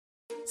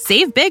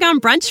Save big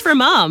on brunch for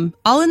mom,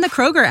 all in the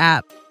Kroger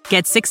app.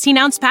 Get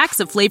 16-ounce packs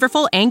of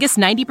flavorful Angus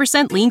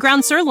 90% lean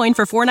ground sirloin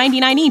for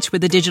 $4.99 each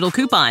with a digital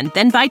coupon.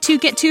 Then buy 2,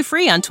 get 2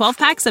 free on 12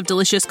 packs of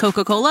delicious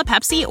Coca-Cola,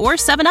 Pepsi, or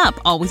 7-Up,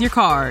 all with your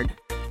card.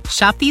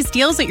 Shop these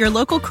deals at your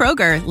local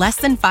Kroger, less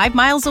than 5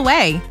 miles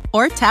away.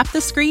 Or tap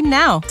the screen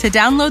now to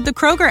download the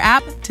Kroger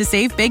app to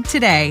save big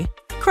today.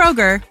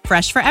 Kroger,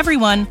 fresh for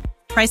everyone.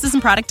 Prices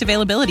and product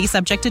availability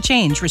subject to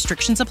change.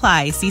 Restrictions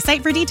apply. See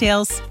site for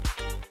details.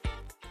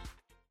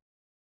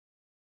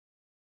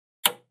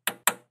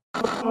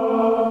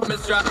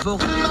 With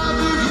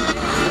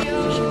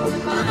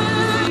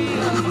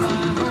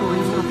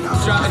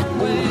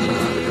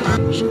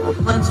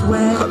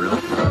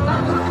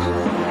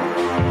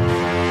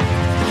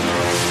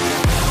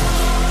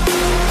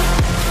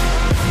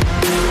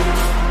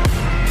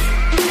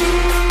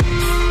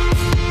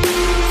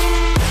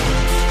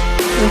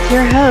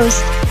your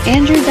host,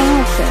 Andrew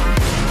Donaldson.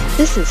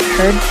 This is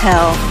Heard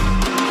Tell.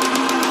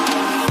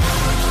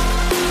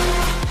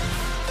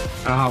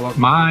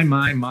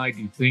 My,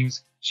 do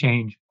things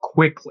change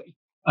quickly.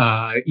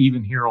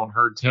 Even here on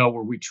Heard Tell,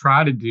 where we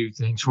try to do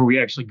things where we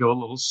actually go a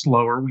little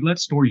slower. We let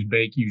stories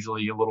bake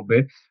usually a little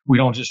bit. We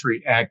don't just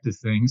react to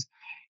things.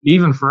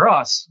 Even for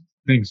us,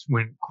 things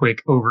went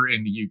quick over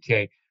in the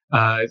UK.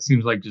 It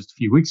seems like just a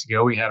few weeks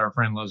ago, we had our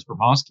friend Liz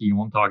Bermosky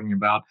on talking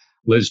about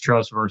Liz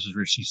Truss versus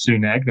Rishi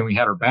Sunak. Then we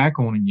had her back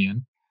on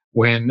again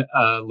when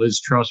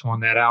Liz Truss won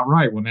that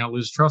outright. Well, now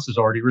Liz Truss has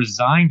already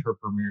resigned her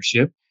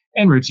premiership,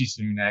 and Rishi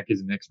Sunak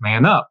is the next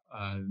man up.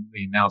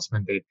 The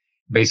announcement that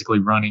basically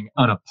running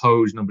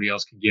unopposed, nobody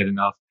else could get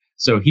enough.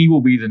 So he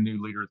will be the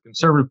new leader of the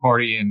Conservative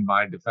Party, and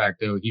by de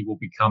facto, he will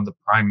become the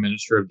Prime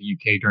Minister of the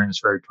UK during this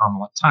very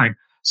turbulent time.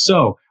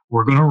 So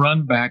we're going to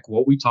run back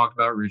what we talked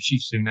about Rishi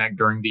Sunak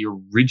during the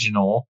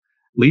original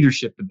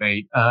leadership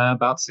debate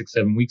about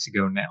 6-7 weeks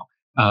ago now,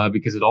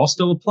 because it all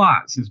still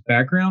applies. His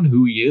background,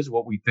 who he is,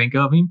 what we think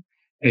of him,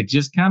 it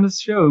just kind of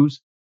shows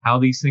how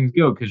these things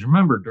go. Because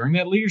remember, during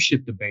that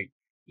leadership debate,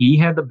 he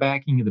had the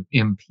backing of the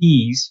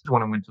MPs.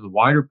 When it went to the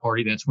wider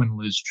party, that's when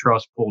Liz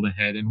Truss pulled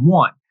ahead and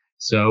won.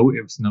 So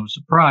it was no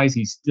surprise.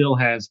 He still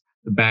has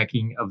the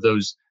backing of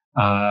those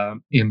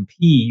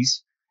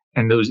MPs.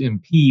 And those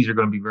MPs are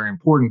going to be very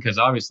important because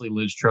obviously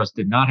Liz Truss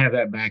did not have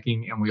that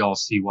backing, and we all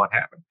see what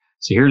happened.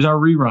 So here's our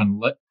rerun.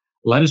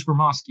 Lettuce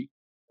Bermosky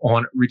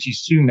on Rishi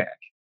Sunak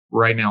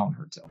right now on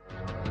Heard Tell.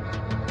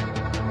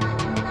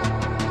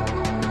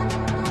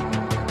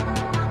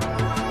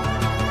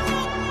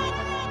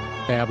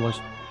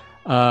 Established.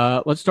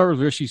 Let's start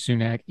with Rishi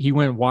Sunak. He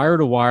went wire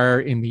to wire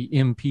in the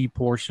MP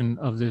portion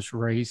of this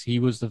race. He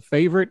was the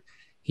favorite.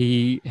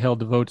 He held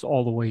the votes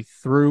all the way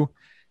through.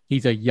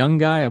 He's a young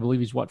guy. I believe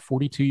he's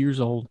 42 years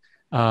old.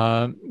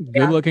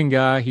 Good-looking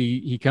guy.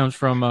 He comes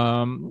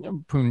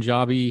from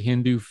Punjabi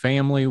Hindu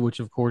family, which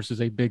of course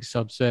is a big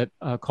subset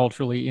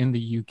culturally in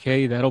the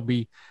UK. That'll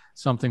be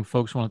something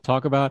folks want to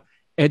talk about.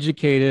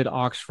 Educated,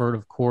 Oxford,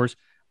 of course.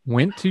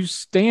 Went to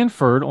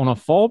Stanford on a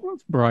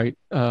Fulbright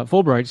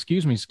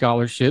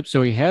scholarship.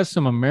 So he has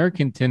some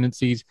American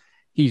tendencies.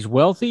 He's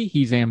wealthy.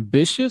 He's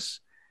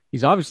ambitious.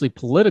 He's obviously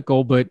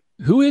political. But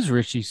who is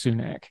Rishi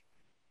Sunak?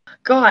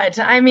 God,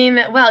 I mean,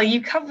 well,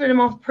 you covered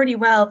him off pretty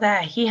well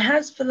there. He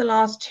has for the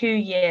last 2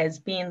 years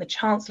been the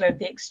Chancellor of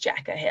the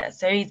Exchequer here.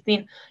 So he's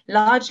been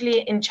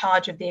largely in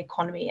charge of the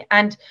economy.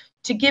 And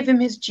to give him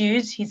his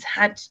dues, he's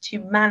had to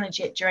manage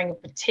it during a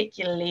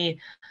particularly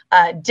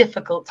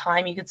difficult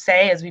time, you could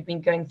say, as we've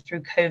been going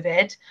through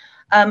COVID.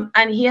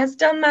 And he has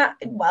done that,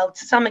 well,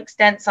 to some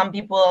extent. Some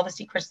people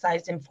obviously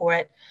criticized him for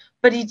it,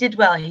 but he did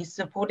well. He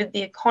supported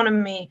the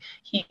economy.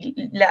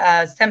 He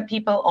sent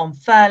people on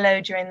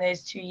furlough during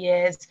those 2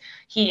 years.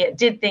 He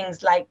did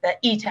things like the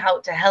Eat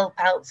Out to Help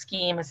Out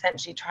scheme,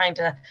 essentially trying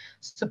to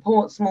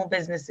support small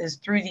businesses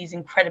through these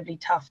incredibly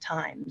tough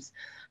times.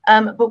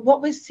 But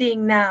what we're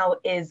seeing now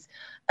is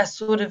a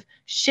sort of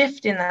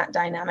shift in that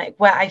dynamic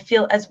where I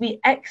feel as we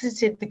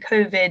exited the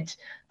COVID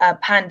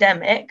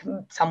pandemic,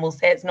 some will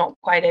say it's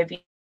not quite over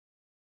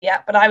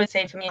yet, but I would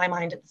say, for me, in my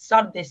mind, at the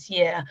start of this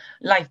year,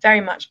 life very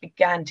much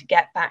began to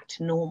get back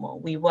to normal.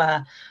 We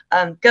were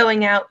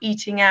going out,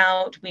 eating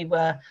out. We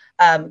were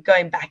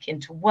going back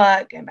into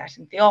work, going back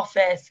into the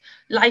office.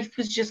 Life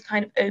was just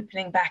kind of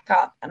opening back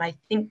up. And I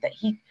think that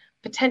he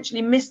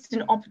potentially missed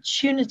an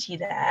opportunity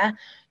there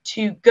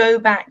to go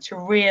back to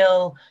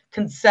real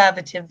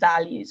conservative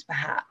values,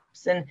 perhaps.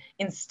 And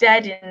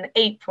instead, in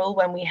April,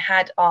 when we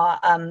had our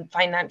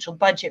financial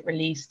budget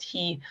released,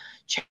 he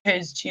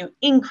chose to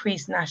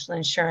increase national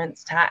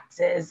insurance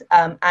taxes,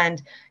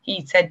 and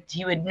he said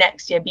he would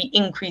next year be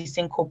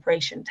increasing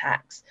corporation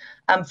tax.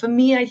 For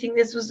me, I think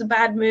this was a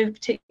bad move,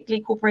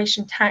 particularly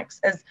corporation tax,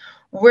 as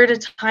we're at a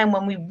time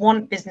when we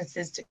want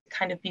businesses to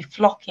kind of be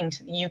flocking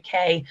to the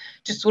UK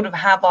to sort of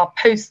have our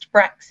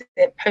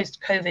post-Brexit,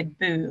 post-COVID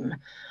boom.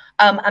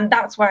 And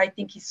that's where I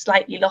think he's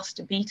slightly lost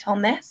a beat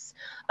on this.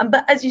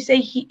 But as you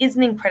say, he is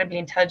an incredibly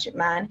intelligent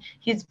man.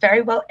 He's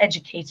very well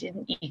educated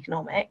in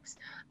economics.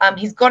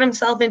 He's got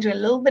himself into a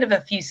little bit of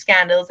a few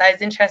scandals. I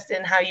was interested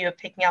in how you were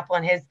picking up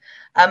on his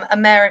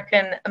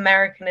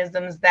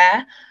Americanisms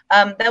there.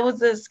 There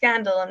was a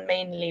scandal, and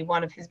mainly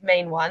one of his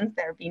main ones,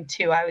 there have been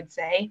two, I would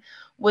say,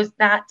 was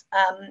that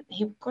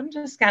he got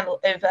into a scandal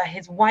over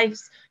his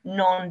wife's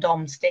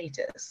non-dom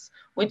status,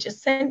 which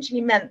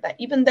essentially meant that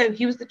even though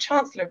he was the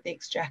Chancellor of the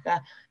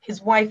Exchequer,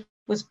 his wife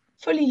was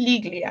fully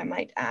legally, I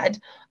might add,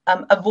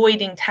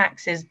 avoiding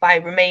taxes by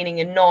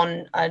remaining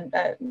not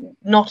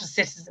a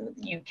citizen of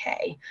the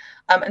UK.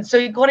 And so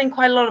he got in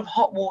quite a lot of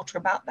hot water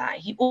about that.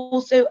 He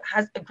also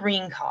has a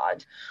green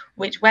card,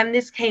 which when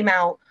this came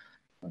out,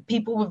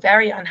 people were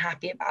very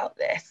unhappy about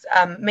this,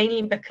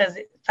 mainly because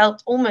it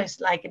felt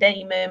almost like at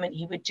any moment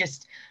he would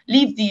just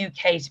leave the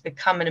UK to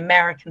become an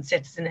American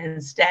citizen and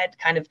instead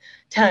kind of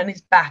turn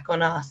his back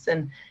on us.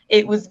 And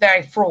it was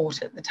very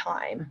fraught at the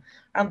time.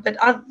 But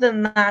other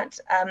than that,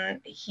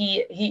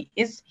 he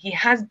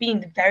has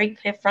been the very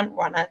clear front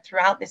runner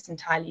throughout this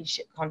entire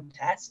leadership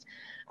contest.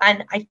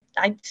 And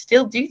I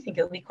still do think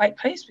it'll be quite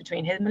close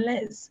between him and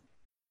Liz.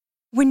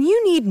 When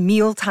you need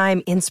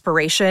mealtime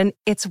inspiration,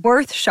 it's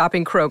worth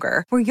shopping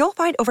Kroger, where you'll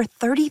find over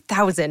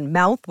 30,000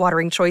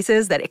 mouth-watering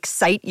choices that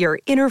excite your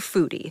inner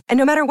foodie. And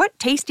no matter what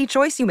tasty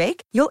choice you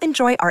make, you'll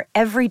enjoy our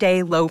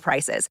everyday low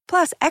prices,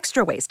 plus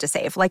extra ways to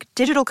save, like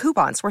digital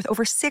coupons worth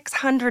over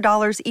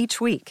 $600 each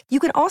week. You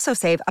can also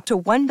save up to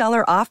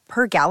 $1 off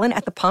per gallon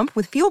at the pump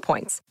with fuel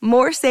points.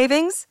 More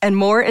savings and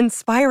more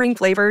inspiring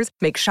flavors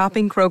make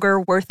shopping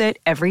Kroger worth it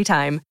every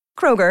time.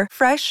 Kroger,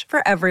 fresh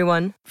for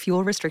everyone.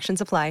 Fuel restrictions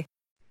apply.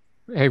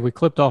 Hey, we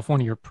clipped off one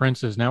of your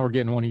princes. Now we're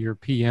getting one of your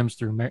PMs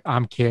through.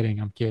 I'm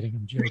kidding. I'm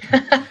joking.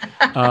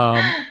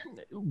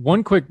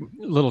 One quick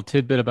little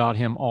tidbit about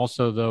him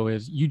also, though,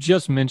 is you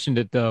just mentioned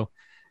it, though.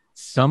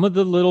 Some of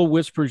the little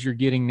whispers you're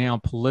getting now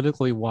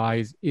politically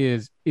wise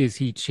is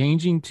he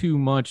changing too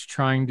much,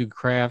 trying to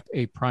craft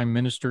a prime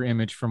minister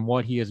image from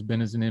what he has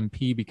been as an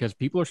MP? Because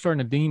people are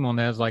starting to deem on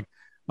that as like,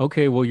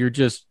 okay, well,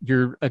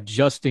 you're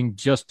adjusting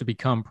just to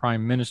become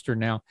prime minister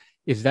now.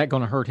 Is that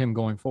going to hurt him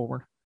going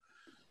forward?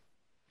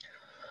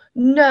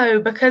 No,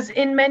 because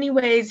in many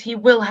ways he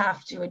will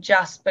have to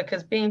adjust,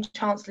 because being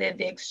Chancellor of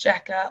the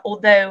Exchequer,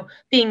 although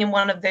being in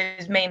one of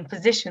those main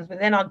positions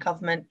within our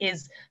government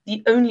is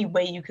the only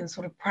way you can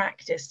sort of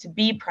practice to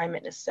be Prime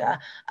Minister.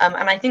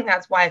 And I think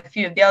that's why a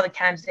few of the other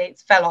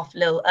candidates fell off a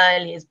little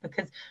early, is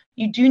because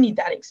you do need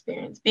that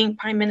experience. Being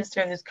Prime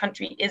Minister of this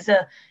country is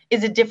a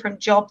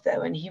different job,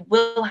 though, and he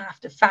will have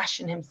to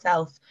fashion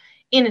himself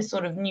in a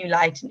sort of new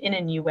light and in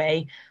a new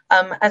way,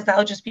 as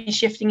that'll just be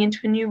shifting into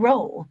a new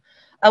role.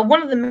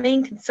 One of the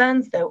main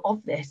concerns, though,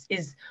 of this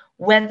is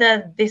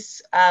whether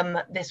this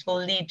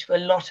will lead to a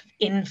lot of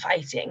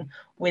infighting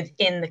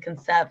within the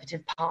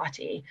Conservative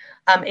Party.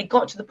 It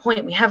got to the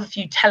point, we have a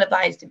few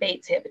televised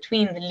debates here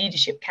between the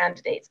leadership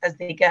candidates as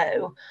they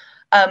go.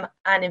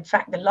 And in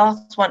fact, the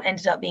last one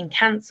ended up being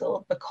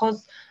cancelled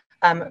because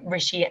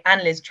Rishi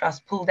and Liz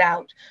Truss pulled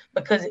out,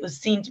 because it was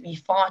seen to be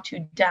far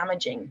too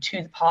damaging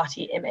to the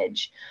party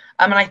image.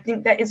 And I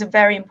think that is a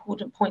very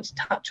important point to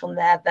touch on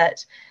there,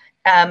 that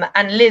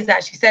and Liz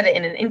actually said it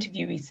in an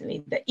interview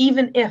recently, that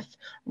even if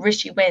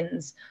Rishi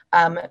wins,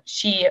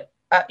 she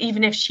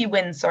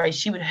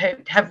would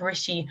hope to have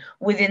Rishi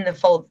within the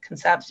fold of the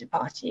Conservative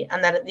Party,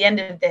 and that at the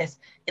end of this,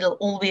 it'll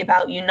all be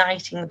about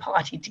uniting the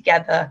party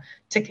together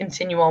to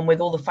continue on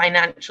with all the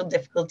financial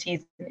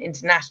difficulties and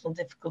international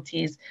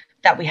difficulties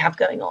that we have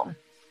going on.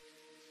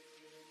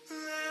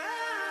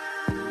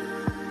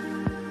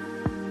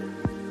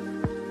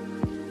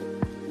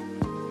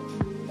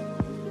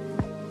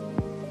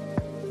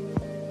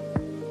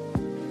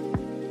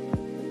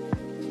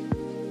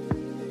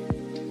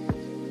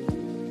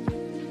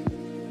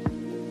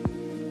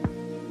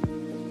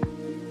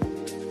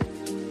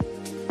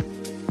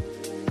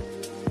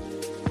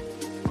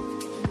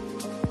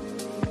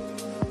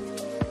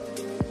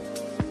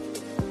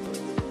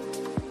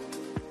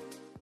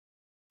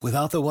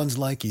 Without the ones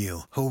like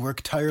you, who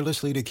work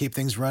tirelessly to keep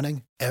things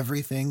running,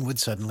 everything would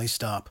suddenly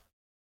stop.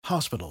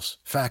 Hospitals,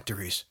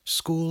 factories,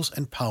 schools,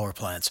 and power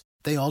plants,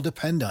 they all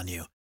depend on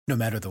you. No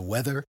matter the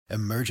weather,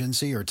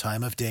 emergency, or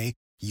time of day,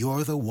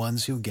 you're the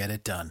ones who get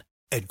it done.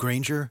 At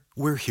Grainger,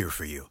 we're here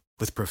for you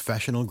with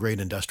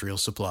professional-grade industrial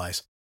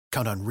supplies.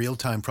 Count on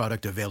real-time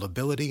product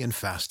availability and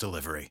fast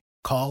delivery.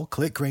 Call,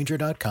 click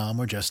Grainger.com,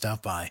 or just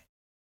stop by.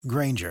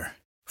 Grainger,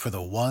 for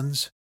the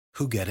ones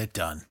who get it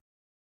done.